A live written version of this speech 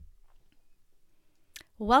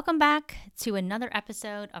Welcome back to another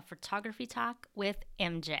episode of Photography Talk with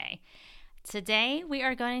MJ. Today we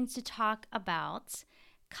are going to talk about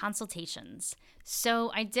consultations.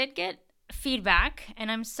 So I did get feedback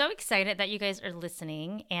and I'm so excited that you guys are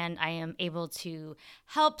listening and I am able to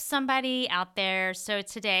help somebody out there. So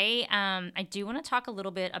today I do want to talk a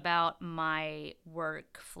little bit about my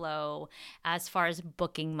workflow as far as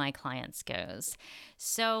booking my clients goes.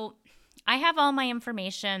 So I have all my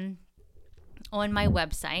information on my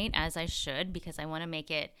website, as I should, because I want to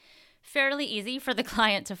make it fairly easy for the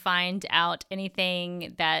client to find out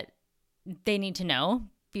anything that they need to know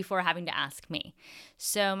before having to ask me.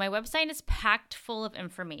 So my website is packed full of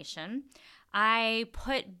information. I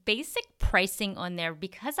put basic pricing on there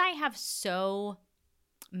because I have so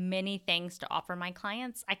many things to offer my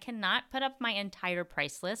clients. I cannot put up my entire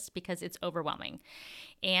price list because it's overwhelming.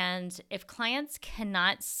 And if clients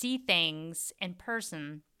cannot see things in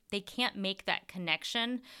person, they can't make that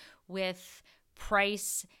connection with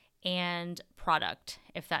price and product,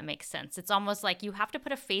 if that makes sense. It's almost like you have to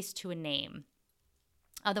put a face to a name.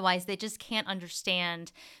 Otherwise, they just can't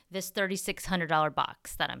understand this $3,600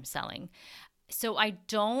 box that I'm selling. So I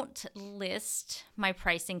don't list my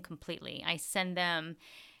pricing completely. I send them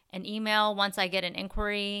an email once I get an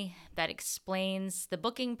inquiry that explains the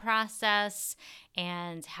booking process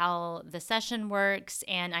and how the session works,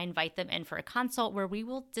 and I invite them in for a consult where we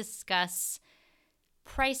will discuss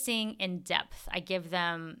pricing in depth. I give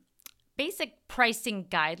them basic pricing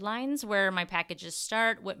guidelines where my packages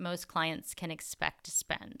start, what most clients can expect to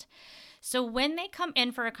spend. So when they come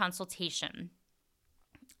in for a consultation,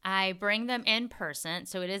 I bring them in person,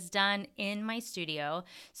 so it is done in my studio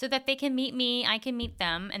so that they can meet me, I can meet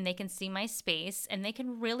them, and they can see my space, and they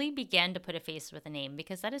can really begin to put a face with a name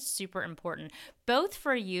because that is super important, both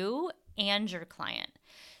for you and your client.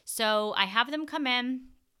 So I have them come in.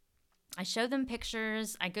 I show them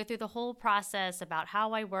pictures. I go through the whole process about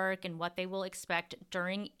how I work and what they will expect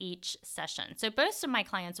during each session. So most of my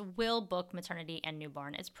clients will book maternity and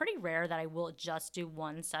newborn. It's pretty rare that I will just do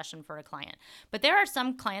one session for a client. But there are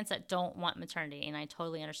some clients that don't want maternity, and I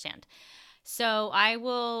totally understand. So I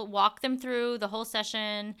will walk them through the whole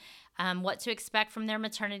session, what to expect from their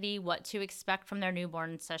maternity, what to expect from their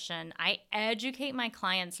newborn session. I educate my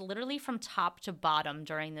clients literally from top to bottom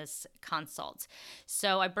during this consult.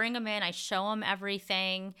 So I bring them in, I show them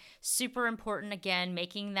everything. Super important, again,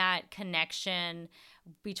 making that connection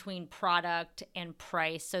between product and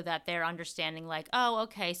price so that they're understanding like, oh,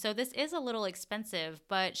 okay, so this is a little expensive,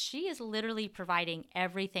 but she is literally providing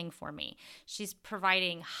everything for me. She's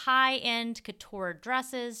providing high-end couture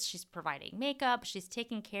dresses, she's providing makeup, she's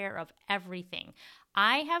taking care of everything.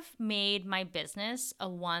 I have made my business a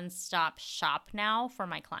one-stop shop now for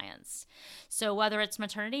my clients. So whether it's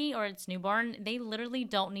maternity or it's newborn, they literally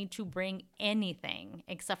don't need to bring anything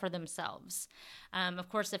except for themselves. Of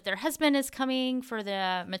course, if their husband is coming for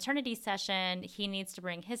the maternity session, he needs to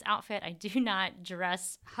bring his outfit. I do not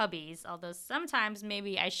dress hubbies, although sometimes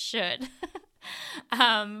maybe I should.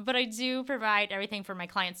 But I do provide everything for my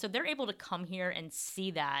clients. So they're able to come here and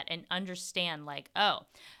see that and understand like, oh,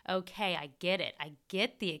 okay, I get it. I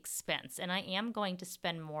get the expense and I am going to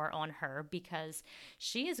spend more on her because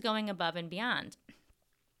she is going above and beyond.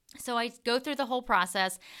 So I go through the whole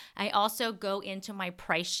process. I also go into my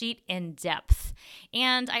price sheet in depth.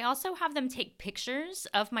 And I also have them take pictures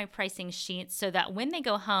of my pricing sheet so that when they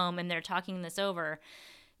go home and they're talking this over,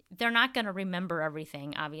 they're not going to remember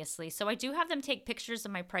everything, obviously. So I do have them take pictures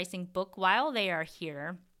of my pricing book while they are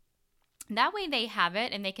here. That way they have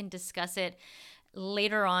it and they can discuss it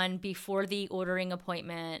later on before the ordering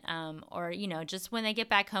appointment, or just when they get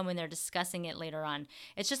back home and they're discussing it later on.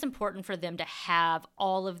 It's just important for them to have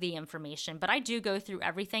all of the information. But I do go through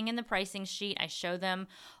everything in the pricing sheet. I show them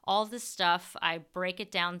all the stuff. I break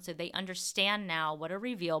it down so they understand now what a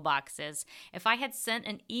reveal box is. If I had sent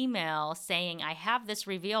an email saying I have this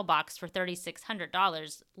reveal box for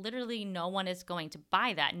 $3,600, literally no one is going to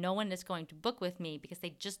buy that. No one is going to book with me because they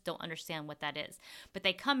just don't understand what that is. But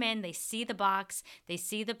they come in, they see the box, they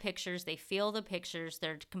see the pictures, they feel the pictures,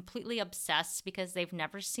 they're completely obsessed because they've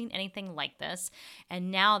never seen anything like this. And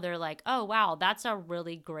now they're like, oh, wow, that's a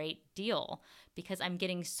really great deal because I'm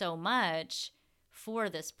getting so much for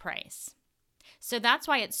this price. So that's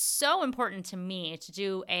why it's so important to me to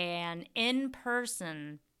do an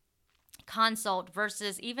in-person consult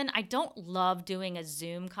versus I don't love doing a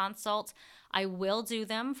Zoom consult. I will do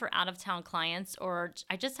them for out-of-town clients, or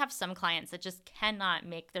I just have some clients that just cannot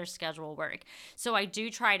make their schedule work. So I do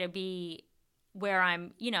try to be where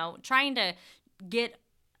I'm, trying to get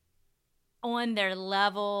on their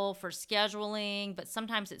level for scheduling, but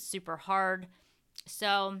sometimes it's super hard.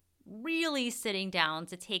 So really sitting down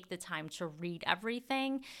to take the time to read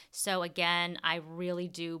everything. So again, I really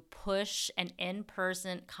do push an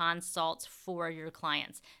in-person consult for your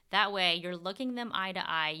clients. That way, you're looking them eye to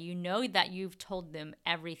eye. You know that you've told them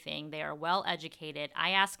everything. They are well educated. I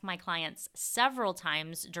ask my clients several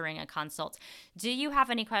times during a consult, do you have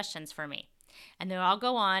any questions for me? And then I'll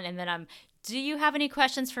go on and then do you have any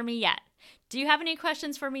questions for me yet? Do you have any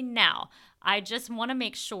questions for me now? I just want to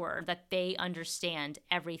make sure that they understand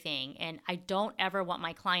everything. And I don't ever want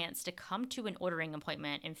my clients to come to an ordering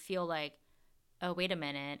appointment and feel like, oh, wait a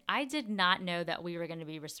minute, I did not know that we were going to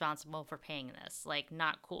be responsible for paying this. Like,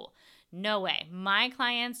 not cool. No way. My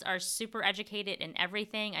clients are super educated in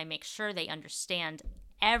everything. I make sure they understand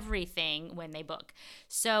everything when they book.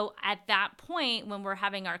 So at that point, when we're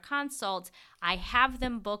having our consult, I have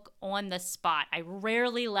them book on the spot. I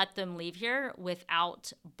rarely let them leave here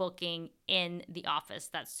without booking in the office.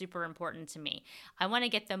 That's super important to me. I want to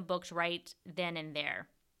get them booked right then and there.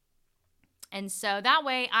 And so that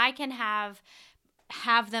way I can have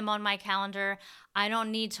them on my calendar. I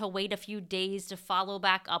don't need to wait a few days to follow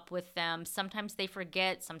back up with them. Sometimes they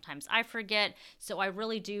forget, sometimes I forget. So I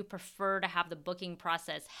really do prefer to have the booking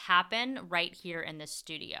process happen right here in the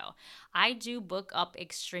studio. I do book up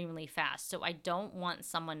extremely fast. So I don't want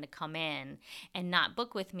someone to come in and not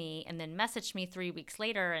book with me and then message me 3 weeks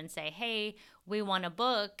later and say, hey, we want to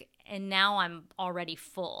book, and now I'm already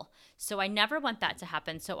full. So I never want that to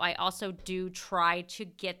happen. So I also do try to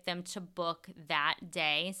get them to book that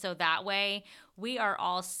day. So that way we are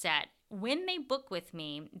all set. When they book with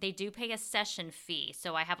me, they do pay a session fee.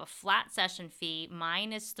 So I have a flat session fee.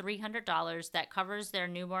 Mine is $300 that covers their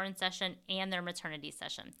newborn session and their maternity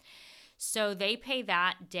session. So they pay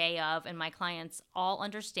that day of, and my clients all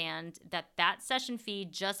understand that that session fee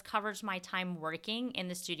just covers my time working in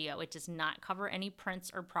the studio. It does not cover any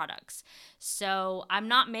prints or products. So I'm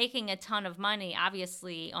not making a ton of money,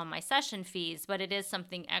 obviously, on my session fees, but it is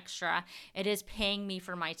something extra. It is paying me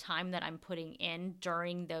for my time that I'm putting in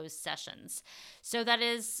during those sessions. So that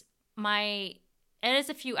is it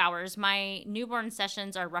is a few hours. My newborn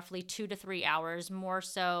sessions are roughly 2 to 3 hours, more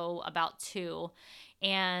so about 2.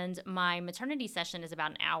 And my maternity session is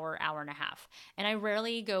about an hour, hour and a half. And I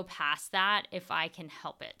rarely go past that if I can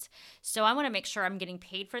help it. So I want to make sure I'm getting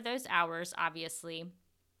paid for those hours, obviously.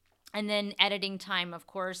 And then editing time, of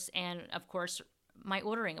course, and of course, my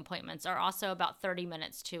ordering appointments are also about 30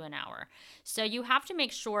 minutes to an hour. So you have to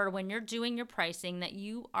make sure when you're doing your pricing that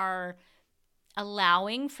you are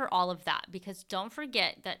allowing for all of that, because don't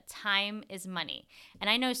forget that time is money. And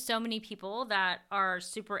I know so many people that are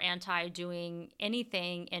super anti doing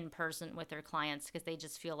anything in person with their clients because they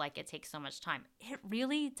just feel like it takes so much time. It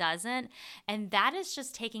really doesn't. And that is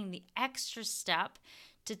just taking the extra step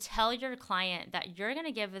to tell your client that you're going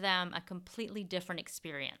to give them a completely different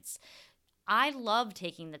experience. I love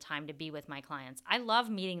taking the time to be with my clients. I love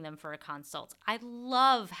meeting them for a consult. I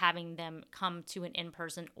love having them come to an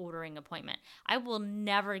in-person ordering appointment. I will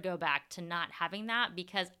never go back to not having that,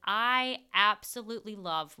 because I absolutely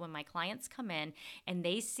love when my clients come in and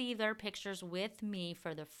they see their pictures with me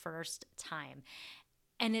for the first time.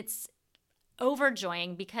 And it's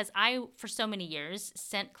overjoying because I, for so many years,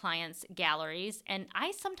 sent clients galleries and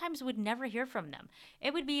I sometimes would never hear from them.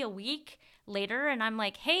 It would be a week later and I'm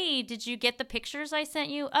like, hey, did you get the pictures I sent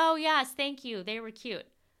you? Oh, yes, thank you. They were cute.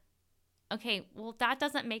 Okay, well, that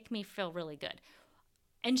doesn't make me feel really good.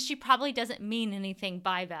 And she probably doesn't mean anything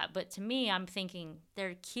by that. But to me, I'm thinking,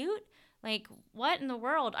 they're cute? Like, what in the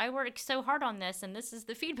world? I worked so hard on this, and this is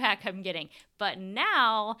the feedback I'm getting. But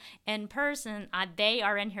now, in person, they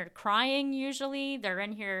are in here crying usually. They're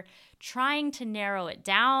in here trying to narrow it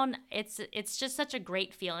down. It's just such a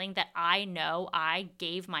great feeling that I know I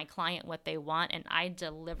gave my client what they want, and I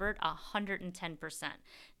delivered 110%.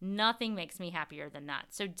 Nothing makes me happier than that.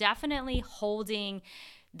 So definitely holding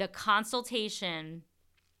the consultation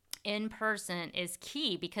in person is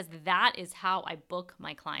key, because that is how I book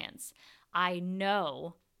my clients. I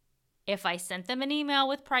know if I sent them an email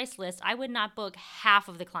with price list, I would not book half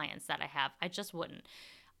of the clients that I have. I just wouldn't.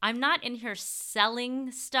 I'm not in here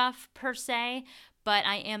selling stuff per se, but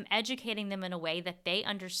I am educating them in a way that they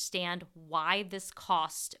understand why this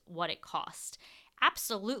cost what it cost.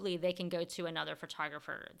 Absolutely, they can go to another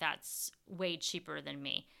photographer that's way cheaper than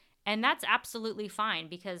me. And that's absolutely fine,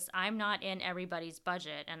 because I'm not in everybody's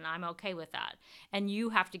budget and I'm okay with that. And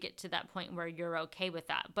you have to get to that point where you're okay with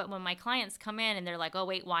that. But when my clients come in and they're like, oh,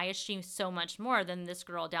 wait, why is she so much more than this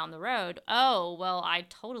girl down the road? Oh, well, I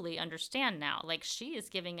totally understand now. Like, she is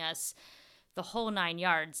giving us the whole 9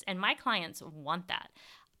 yards. And my clients want that.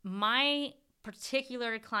 My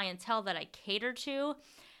particular clientele that I cater to,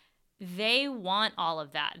 they want all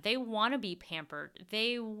of that. They want to be pampered.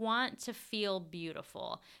 They want to feel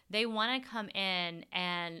beautiful. They want to come in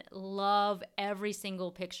and love every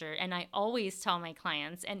single picture. And I always tell my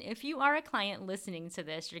clients, and if you are a client listening to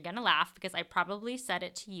this, you're going to laugh because I probably said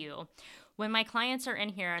it to you. When my clients are in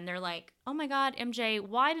here and they're like, oh my God, MJ,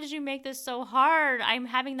 why did you make this so hard? I'm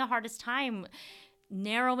having the hardest time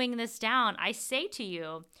narrowing this down. I say to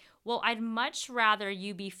you, well, I'd much rather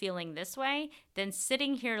you be feeling this way than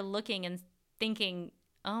sitting here looking and thinking,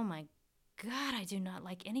 oh my God, I do not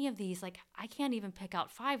like any of these. Like, I can't even pick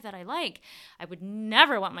out 5 that I like. I would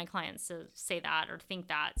never want my clients to say that or think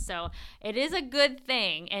that. So it is a good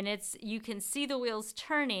thing. And you can see the wheels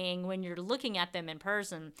turning when you're looking at them in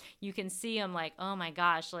person. You can see them like, oh my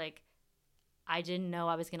gosh, like, I didn't know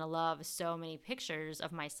I was going to love so many pictures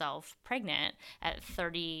of myself pregnant at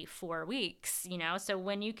 34 weeks, So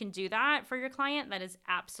when you can do that for your client, that is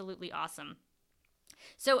absolutely awesome.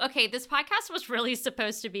 So, okay, this podcast was really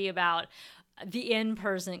supposed to be about the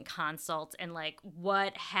in-person consult and like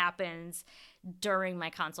what happens during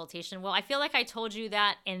my consultation. Well, I feel like I told you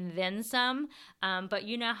that and then some, but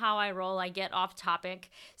you know how I roll. I get off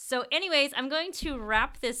topic. So anyways, I'm going to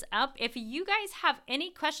wrap this up. If you guys have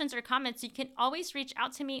any questions or comments, you can always reach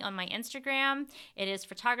out to me on my Instagram. It is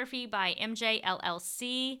Photography by MJ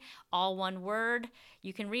LLC, all one word.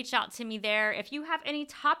 You can reach out to me there. If you have any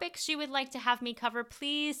topics you would like to have me cover,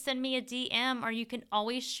 please send me a DM or you can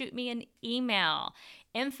always shoot me an email.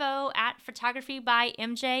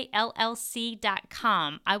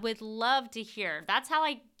 info@photographybymjllc.com. I would love to hear. That's how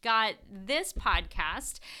I got this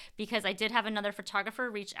podcast, because I did have another photographer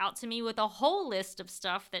reach out to me with a whole list of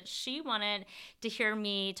stuff that she wanted to hear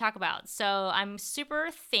me talk about. So I'm super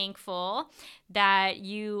thankful that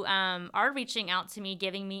you are reaching out to me,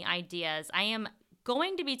 giving me ideas. I am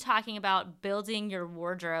going to be talking about building your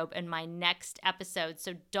wardrobe in my next episode,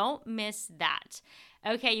 so don't miss that.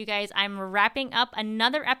 Okay, you guys, I'm wrapping up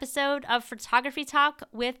another episode of Photography Talk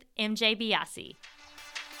with MJ Biasi.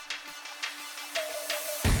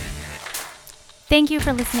 Thank you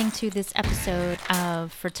for listening to this episode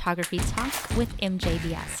of Photography Talk with MJ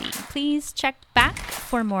Biasi. Please check back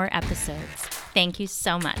for more episodes. Thank you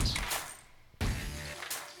so much.